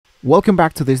Welcome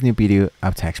back to this new video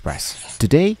of TechExpress.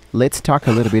 Today, let's talk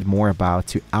a little bit more about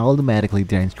to automatically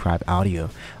transcribe audio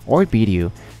or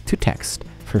video to text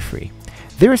for free.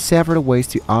 There are several ways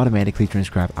to automatically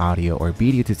transcribe audio or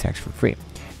video to text for free,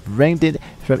 ranging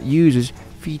from users,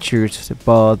 features,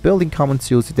 but building common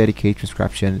tools to dedicate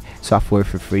transcription software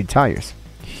for free tiers.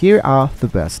 Here are the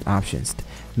best options.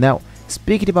 Now,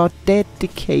 speaking about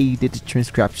dedicated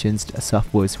transcriptions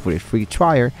softwares for a free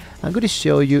trial, I'm going to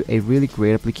show you a really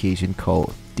great application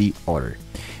called The Order.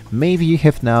 Maybe you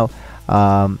have now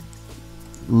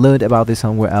learned about this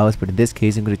somewhere else, but in this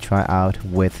case I'm going to try out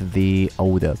with The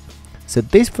Order. So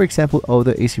this, for example,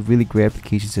 Order is a really great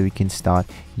application, so you can start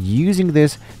using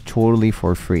this totally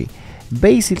for free.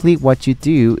 Basically what you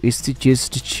do is to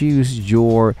just choose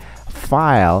your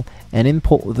file and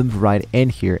import them right in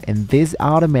here, and this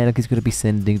automatically is going to be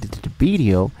sending the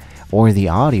video or the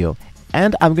audio,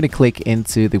 and I'm going to click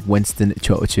into the Winston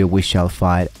Churchill "We Shall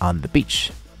Fight on the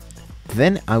Beach."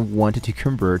 Then I wanted to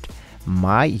convert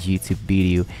my YouTube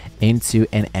video into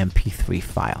an MP3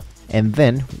 file, and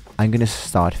then I'm going to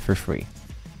start for free.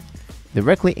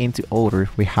 Directly into Order,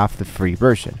 we have the free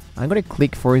version. I'm going to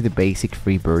click for the basic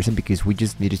free version because we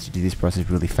just needed to do this process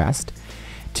really fast.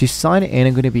 To sign in,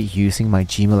 I'm going to be using my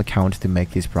Gmail account to make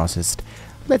this process,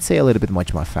 let's say, a little bit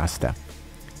much more faster.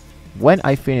 When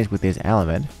I finish with this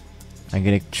element, I'm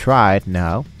going to try it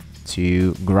now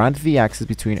to grant the access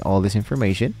between all this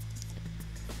information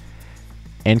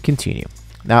and continue.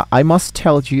 Now, I must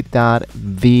tell you that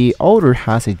The Order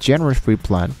has a generous free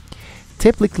plan,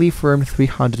 typically from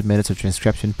 300 minutes of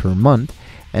transcription per month,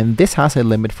 and this has a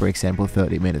limit, for example,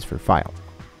 30 minutes per file.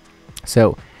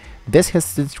 So this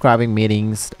has transcribing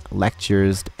meetings,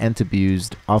 lectures,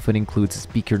 interviews, often includes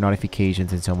speaker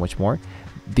notifications and so much more.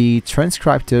 The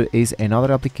Transcribe is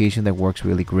another application that works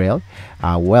really great,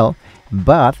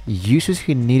 but users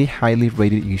who need a highly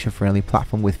rated user-friendly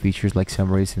platform with features like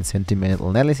summaries and sentimental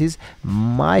analysis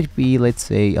might be, let's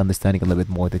say, understanding a little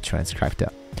bit more the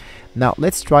Transcribe. Now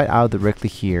let's try it out directly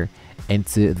here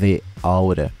into The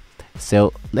Order.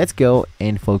 So let's go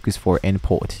and focus for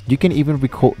import. You can even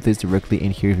record this directly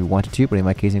in here if you wanted to, but in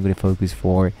my case I'm going to focus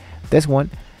for this one.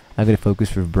 I'm going to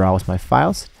focus for browse my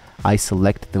files. I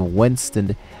select the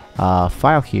Winston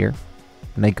file here,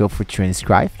 and I go for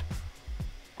transcribe.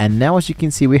 And now, as you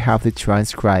can see, we have the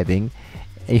transcribing.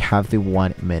 I have the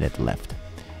 1 minute left.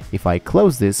 If I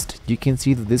close this, you can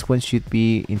see that this one should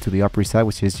be into the upper side,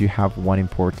 which is you have one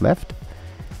import left.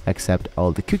 Accept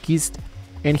all the cookies.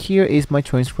 And here is my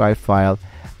transcribe file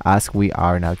as we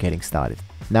are now getting started.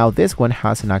 Now this one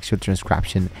has an actual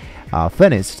transcription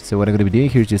finished. So what I'm going to be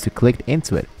doing here is just to click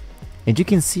into it. And you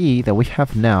can see that we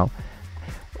have now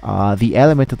the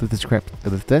element of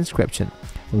the transcription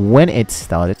when it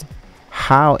started,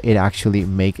 how it actually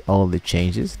make all the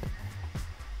changes,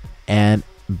 and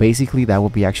basically that will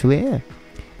be actually it.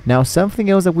 Now something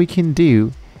else that we can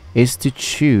do is to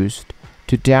choose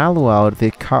to download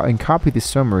and copy the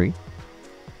summary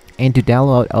and to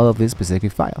download all of these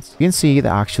specific files. You can see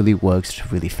that actually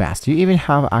works really fast. You even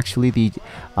have actually the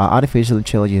artificial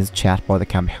intelligence chatbot that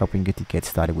can be helping you to get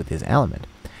started with this element.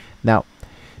 Now,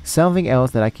 something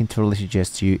else that I can totally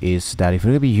suggest to you is that if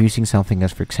you're going to be using something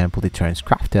else, for example, the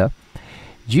transcriptor,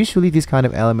 usually these kind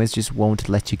of elements just won't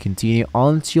let you continue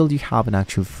until you have an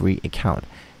actual free account.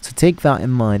 So take that in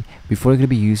mind before you're going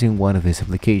to be using one of these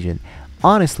applications.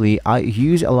 Honestly, I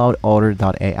use a lot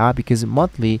Order.ai because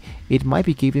monthly it might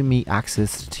be giving me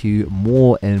access to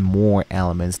more and more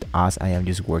elements as I am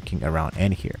just working around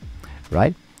in here,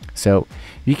 right? So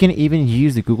you can even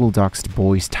use the Google Docs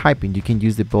voice typing. You can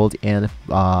use the built-in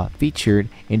feature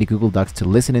in the Google Docs to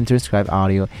listen and transcribe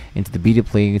audio into the video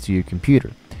playing into your computer.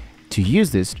 To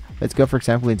use this, let's go for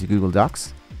example into Google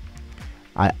Docs.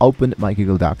 I opened my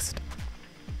Google Docs,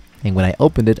 and when I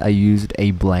opened it, I used a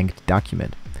blank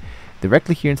document.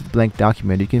 Directly here into the blank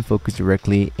document, you can focus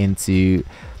directly into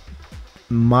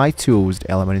my tools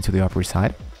element into the upper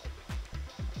side.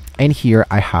 And here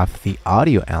I have the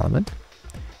audio element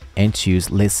and choose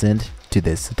listen to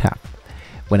this tab.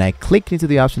 When I click into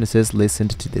the option that says listen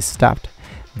to this tab,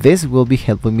 this will be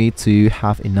helping me to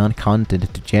have enough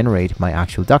content to generate my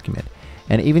actual document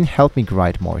and even help me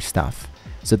write more stuff.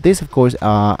 So this, of course,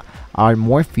 are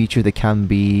more features that can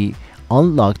be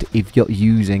unlocked if you're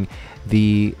using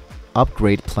the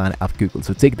upgrade plan of Google,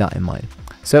 so take that in mind.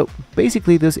 So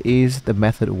basically this is the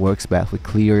method that works best with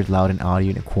clear, loud and audio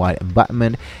in a quiet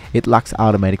environment. It lacks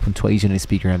automatic punctuation and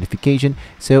speaker notification.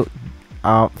 So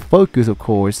focus, of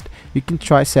course, you can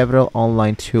try several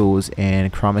online tools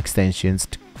and Chrome extensions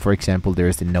For example,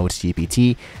 there's the Notes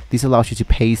GPT. This allows you to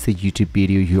paste the YouTube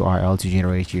video URL to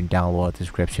generate your download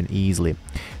description easily.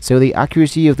 So the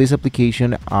accuracy of this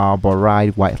application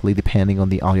varies widely depending on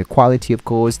the audio quality, of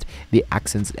course, the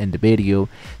accents and the video.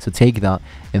 So take that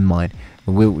in mind.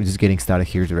 We're just getting started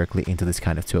here directly into this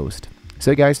kind of toast.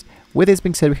 So guys, with this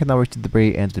being said, we can now reach to the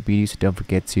very end of the video, so don't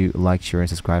forget to like, share and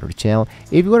subscribe to the channel.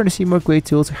 If you want to see more great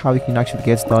tools how you can actually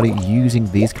get started using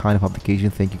this kind of application,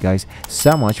 thank you guys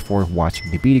so much for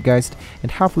watching the video guys,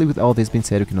 and hopefully with all this being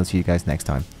said, we can see you guys next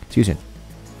time. See you soon.